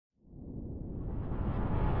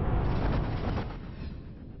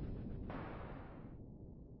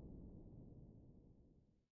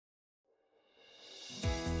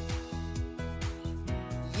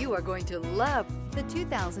You are going to love the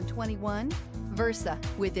 2021 Versa.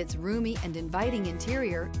 With its roomy and inviting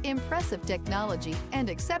interior, impressive technology, and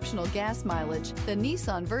exceptional gas mileage, the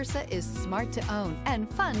Nissan Versa is smart to own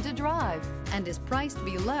and fun to drive and is priced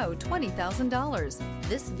below $20,000.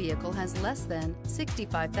 This vehicle has less than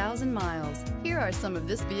 65,000 miles. Here are some of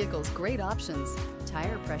this vehicle's great options: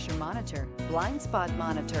 tire pressure monitor, blind spot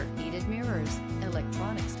monitor, heated mirrors,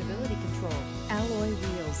 electronic stability control, alloy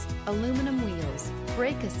wheels, aluminum wheels,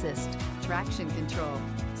 brake assist, traction control,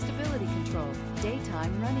 stability control,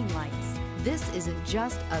 daytime running lights. This isn't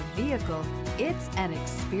just a vehicle, it's an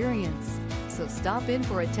experience. So stop in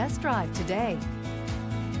for a test drive today.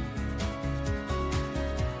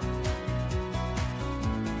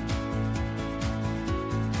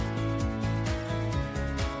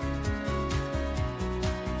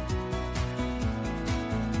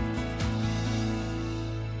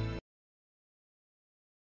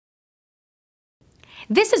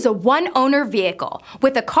 This is a one-owner vehicle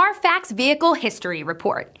with a CARFAX Vehicle History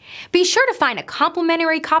Report. Be sure to find a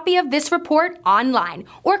complimentary copy of this report online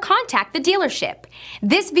or contact the dealership.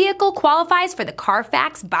 This vehicle qualifies for the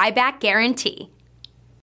CARFAX Buyback Guarantee.